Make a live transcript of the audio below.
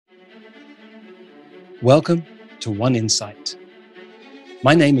Welcome to One Insight.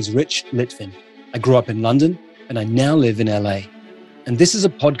 My name is Litvin. I grew up in London and I now live in LA. And this is a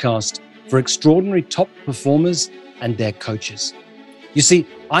podcast for extraordinary top performers and their coaches. You see,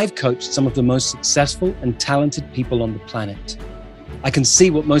 I've coached some of the most successful and talented people on the planet. I can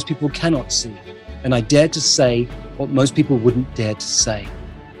see what most people cannot see, and I dare to say what most people wouldn't dare to say.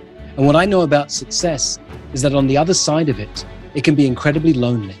 And what I know about success is that on the other side of it, it can be incredibly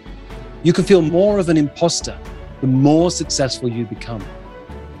lonely. You can feel more of an imposter the more successful you become.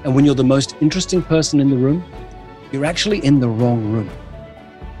 And when you're the most interesting person in the room, you're actually in the wrong room.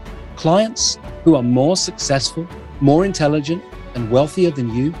 Clients who are more successful, more intelligent, and wealthier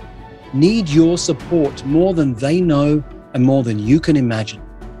than you need your support more than they know and more than you can imagine.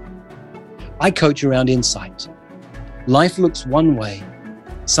 I coach around insight. Life looks one way,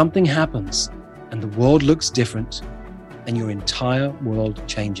 something happens, and the world looks different, and your entire world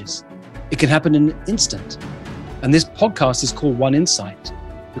changes. It can happen in an instant. And this podcast is called One Insight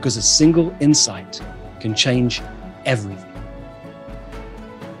because a single insight can change everything.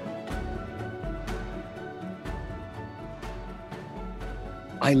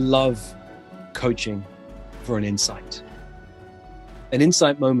 I love coaching for an insight. An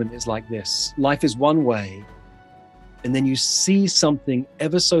insight moment is like this. Life is one way, and then you see something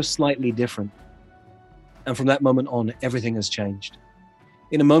ever so slightly different. And from that moment on, everything has changed.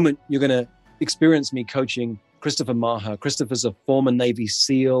 In a moment, you're going to experience me coaching Christopher Maher. Christopher's a former Navy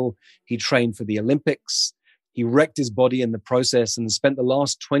SEAL. He trained for the Olympics. He wrecked his body in the process and spent the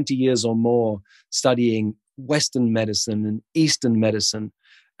last 20 years or more studying Western medicine and Eastern medicine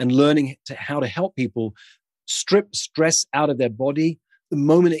and learning how to help people strip stress out of their body the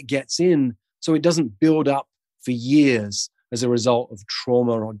moment it gets in so it doesn't build up for years as a result of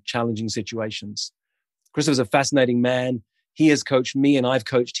trauma or challenging situations. Christopher's a fascinating man. He has coached me and I've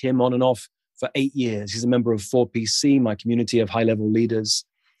coached him on and off for 8 years. He's a member of 4PC, my community of high-level leaders.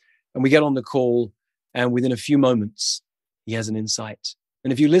 And we get on the call and within a few moments, he has an insight.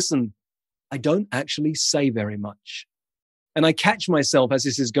 And if you listen, I don't actually say very much. And I catch myself as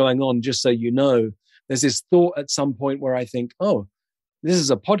this is going on, just so you know, there's this thought at some point where I think, oh, this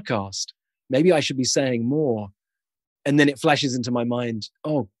is a podcast. Maybe I should be saying more. And then it flashes into my mind,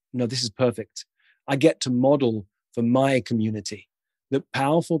 oh, no, this is perfect. I get to model for my community that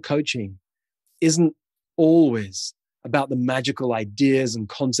powerful coaching isn't always about the magical ideas and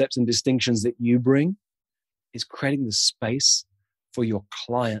concepts and distinctions that you bring. It's creating the space for your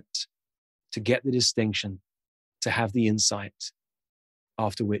client to get the distinction, to have the insight,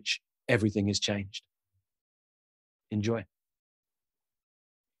 after which everything is changed. Enjoy.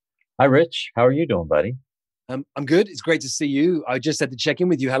 Hi, Rich. How are you doing, buddy? I'm good. It's great to see you. I just had to check in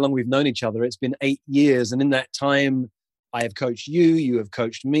with you how long we've known each other. It's been 8 years. And in that time, I have coached you. You have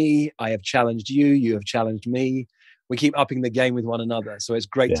coached me. I have challenged you. You have challenged me. We keep upping the game with one another. So it's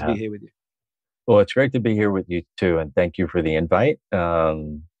great to be here with you. Well, it's great to be here with you too. And thank you for the invite.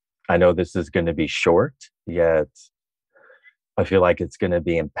 I know this is going to be short, yet I feel like it's going to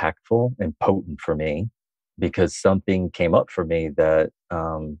be impactful and potent for me because something came up for me that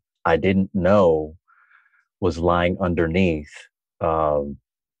I didn't know was lying underneath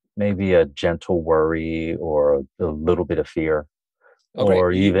maybe a gentle worry or a little bit of fear. Okay.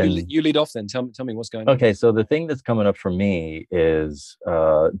 Or even you lead off then. Tell me what's going on. Okay, so the thing that's coming up for me is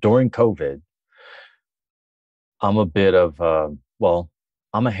during COVID, I'm a bit of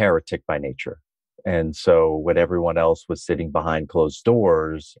I'm a heretic by nature. And so when everyone else was sitting behind closed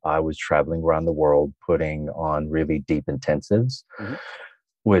doors, I was traveling around the world putting on really deep intensives. Mm-hmm.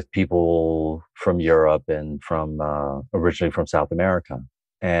 With people from Europe and from originally from South America.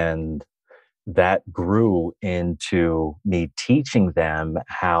 And that grew into me teaching them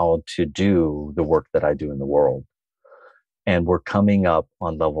how to do the work that I do in the world. And we're coming up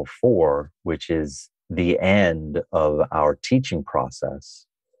on level 4, which is the end of our teaching process.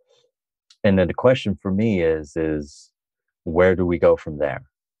 And then the question for me is where do we go from there?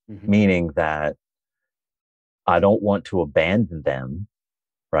 Mm-hmm. Meaning that I don't want to abandon them.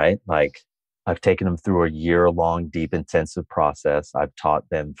 Right? Like I've taken them through a year-long deep intensive process. I've taught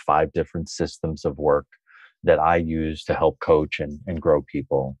them 5 different systems of work that I use to help coach and grow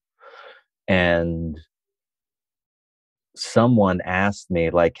people. And someone asked me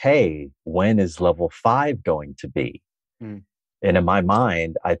like, hey, when is level 5 going to be? Mm. And in my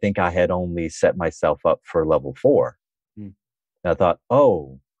mind, I think I had only set myself up for level 4. Mm. And I thought,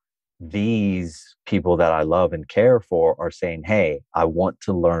 oh, these people that I love and care for are saying, hey, I want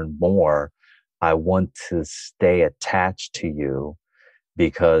to learn more. I want to stay attached to you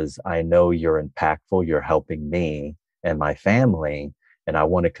because I know you're impactful. You're helping me and my family. And I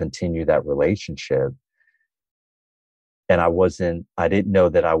want to continue that relationship. And I didn't know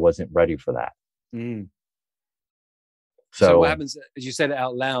that I wasn't ready for that. Mm. So what So, happens as you say that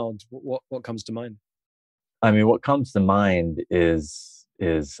out loud? What comes to mind? I mean, what comes to mind is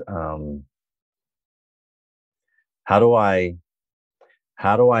how do I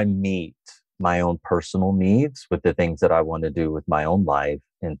meet my own personal needs with the things that I want to do with my own life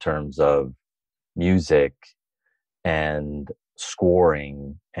in terms of music and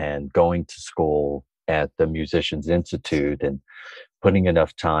scoring and going to school at the Musicians Institute and putting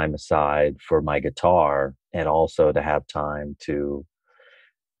enough time aside for my guitar, and also to have time to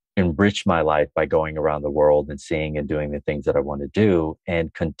enrich my life by going around the world and seeing and doing the things that I want to do,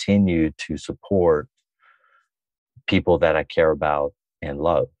 and continue to support people that I care about and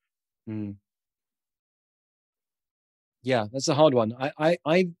love. Mm. Yeah, that's a hard one.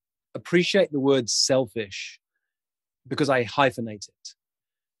 I appreciate the word selfish because I hyphenate it.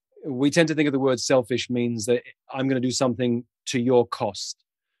 We tend to think of the word selfish means that I'm going to do something to your cost.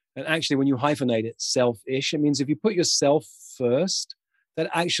 And actually, when you hyphenate it, selfish, it means if you put yourself first, that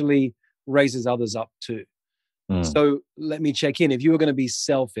actually raises others up too. Mm. So let me check in. If you were going to be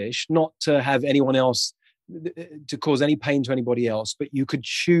selfish, not to have anyone else, to cause any pain to anybody else, but you could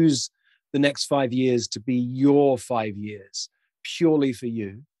choose the next 5 years to be your 5 years purely for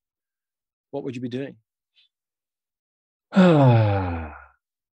you, what would you be doing?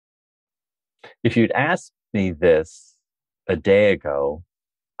 If you'd asked me this a day ago,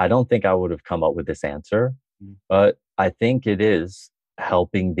 I don't think I would have come up with this answer, Mm. but I think it is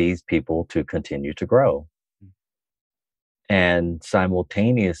helping these people to continue to grow, and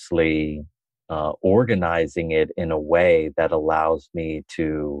simultaneously organizing it in a way that allows me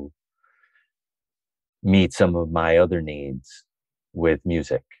to meet some of my other needs with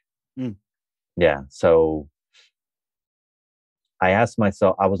music. Mm. Yeah. So I asked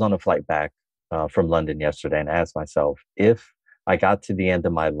myself, I was on a flight back from London yesterday, and I asked myself, if I got to the end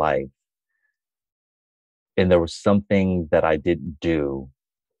of my life and there was something that I didn't do,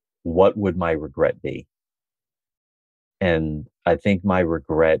 what would my regret be? And I think my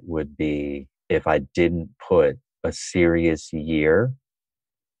regret would be if I didn't put a serious year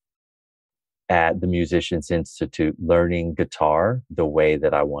at the Musicians Institute learning guitar the way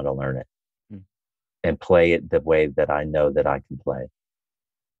that I want to learn it, Mm. and play it the way that I know that I can play.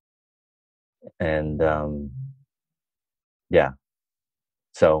 And yeah,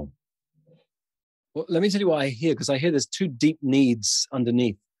 so. Well, let me tell you what I hear, because I hear there's two deep needs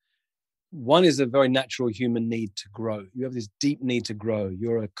underneath. One is a very natural human need to grow. You have this deep need to grow.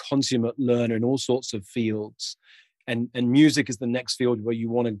 You're a consummate learner in all sorts of fields. And music is the next field where you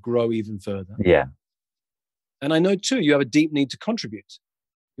want to grow even further. Yeah. And I know too, you have a deep need to contribute.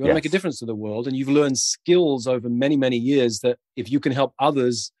 You want to make a Yes. difference to the world. And you've learned skills over many, many years that if you can help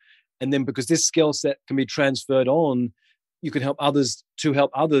others, and then because this skill set can be transferred on, you can help others to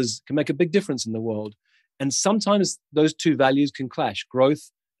help others, can make a big difference in the world. And sometimes those two values can clash,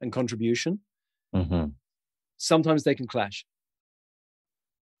 growth and contribution. Hmm. Sometimes they can clash.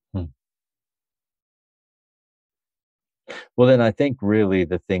 Well, then I think really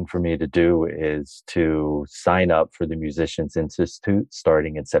the thing for me to do is to sign up for the Musicians Institute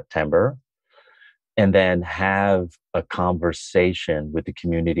starting in September, and then have a conversation with the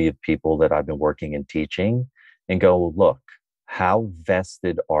community of people that I've been working and teaching, and go, look, how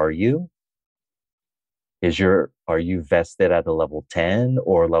vested are you? Are you vested at a level 10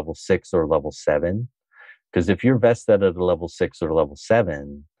 or level 6 or level 7? Because if you're vested at a level 6 or level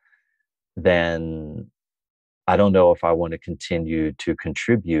 7, then I don't know if I want to continue to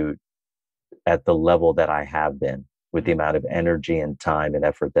contribute at the level that I have been, with the amount of energy and time and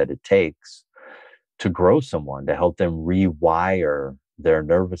effort that it takes to grow someone, to help them rewire their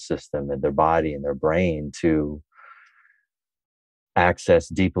nervous system and their body and their brain to access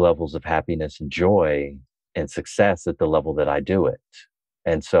deep levels of happiness and joy and success at the level that I do it.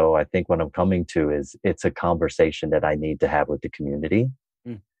 And so I think what I'm coming to is it's a conversation that I need to have with the community,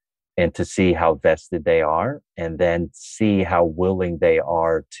 Mm. and to see how vested they are, and then see how willing they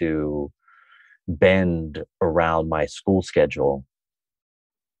are to bend around my school schedule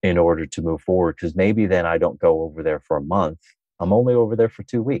in order to move forward. Because maybe then I don't go over there for a month. I'm only over there for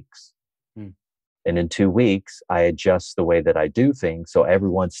 2 weeks. Mm. And in 2 weeks, I adjust the way that I do things so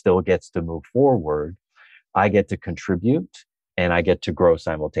everyone still gets to move forward. I get to contribute and I get to grow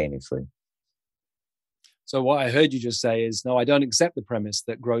simultaneously. So what I heard you just say is, no, I don't accept the premise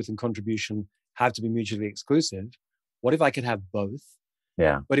that growth and contribution have to be mutually exclusive. What if I could have both?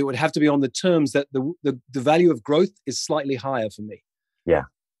 Yeah. But it would have to be on the terms that the value of growth is slightly higher for me. Yeah.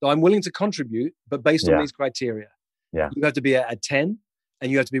 So I'm willing to contribute, but based on Yeah. these criteria. Yeah. You have to be at a 10, and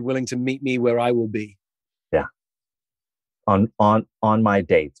you have to be willing to meet me where I will be. Yeah. on my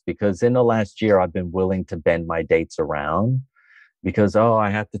dates, because in the last year I've been willing to bend my dates around because, oh,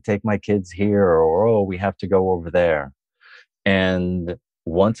 I have to take my kids here, or oh, we have to go over there. And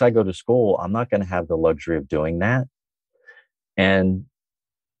once I go to school, I'm not going to have the luxury of doing that. And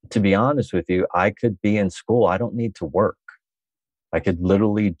to be honest with you, I could be in school. I don't need to work. I could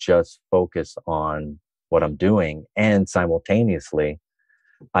literally just focus on what I'm doing. And simultaneously,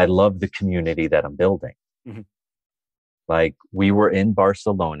 I love the community that I'm building. Mm-hmm. Like, we were in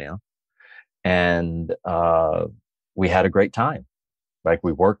Barcelona and we had a great time. Like,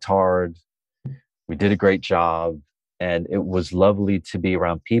 we worked hard. We did a great job. And it was lovely to be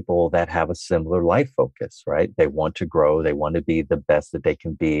around people that have a similar life focus, right? They want to grow. They want to be the best that they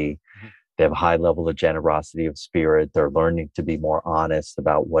can be. Mm-hmm. They have a high level of generosity of spirit. They're learning to be more honest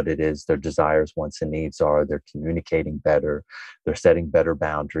about what it is their desires, wants, and needs are. They're communicating better. They're setting better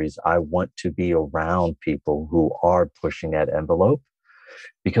boundaries. I want to be around people who are pushing that envelope,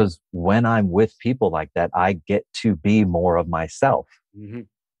 because when I'm with people like that, I get to be more of myself. Mm-hmm.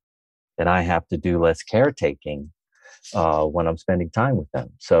 And I have to do less caretaking when I'm spending time with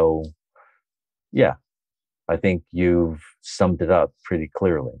them. So, yeah, I think you've summed it up pretty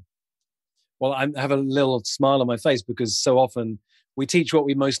clearly. Well, I have a little smile on my face because so often we teach what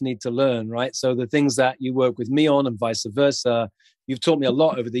we most need to learn, right? So the things that you work with me on and vice versa, you've taught me a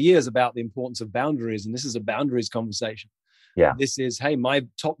lot over the years about the importance of boundaries. And this is a boundaries conversation. Yeah. This is, hey, my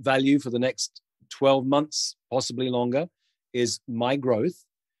top value for the next 12 months, possibly longer, is my growth.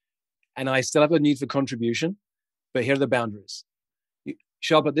 And I still have a need for contribution, but here are the boundaries. You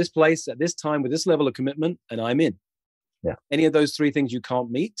show up at this place, at this time, with this level of commitment, and I'm in. Yeah. Any of those three things you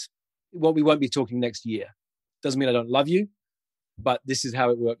can't meet, well, we won't be talking next year. Doesn't mean I don't love you, but this is how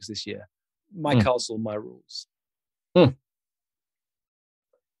it works this year. My castle, my rules.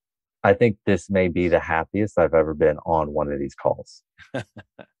 I think this may be the happiest I've ever been on one of these calls.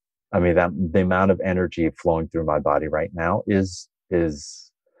 I mean, the amount of energy flowing through my body right now is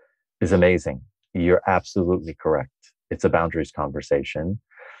amazing. You're absolutely correct. It's a boundaries conversation.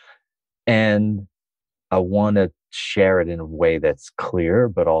 And I want to share it in a way that's clear,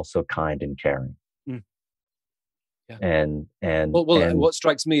 but also kind and caring. Mm. Yeah. And what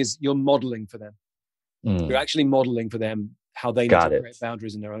strikes me is you're modeling for them. You're actually modeling for them how they need to create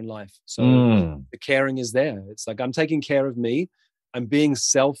boundaries in their own life. So the caring is there. It's like, I'm taking care of me. I'm being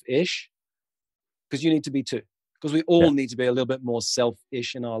selfish because you need to be too. Because we all need to be a little bit more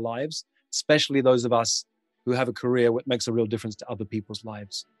selfish in our lives, especially those of us who have a career that makes a real difference to other people's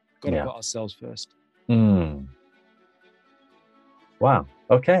lives. Got to put ourselves first. Wow.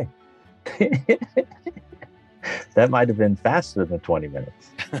 Okay. That might have been faster than 20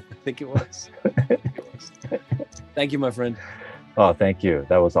 minutes. I think it was. Thank you, my friend. Oh, thank you.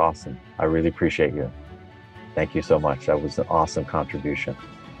 That was awesome. I really appreciate you. Thank you so much. That was an awesome contribution.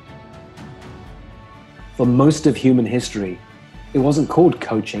 For most of human history, it wasn't called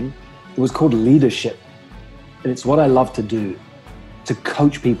coaching. It was called leadership. And it's what I love to do, to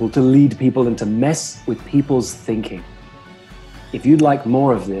coach people, to lead people, and to mess with people's thinking. If you'd like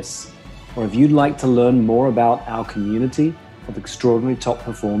more of this, or if you'd like to learn more about our community of extraordinary top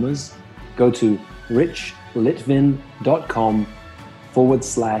performers, go to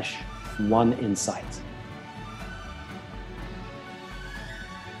richlitvin.com/oneinsight.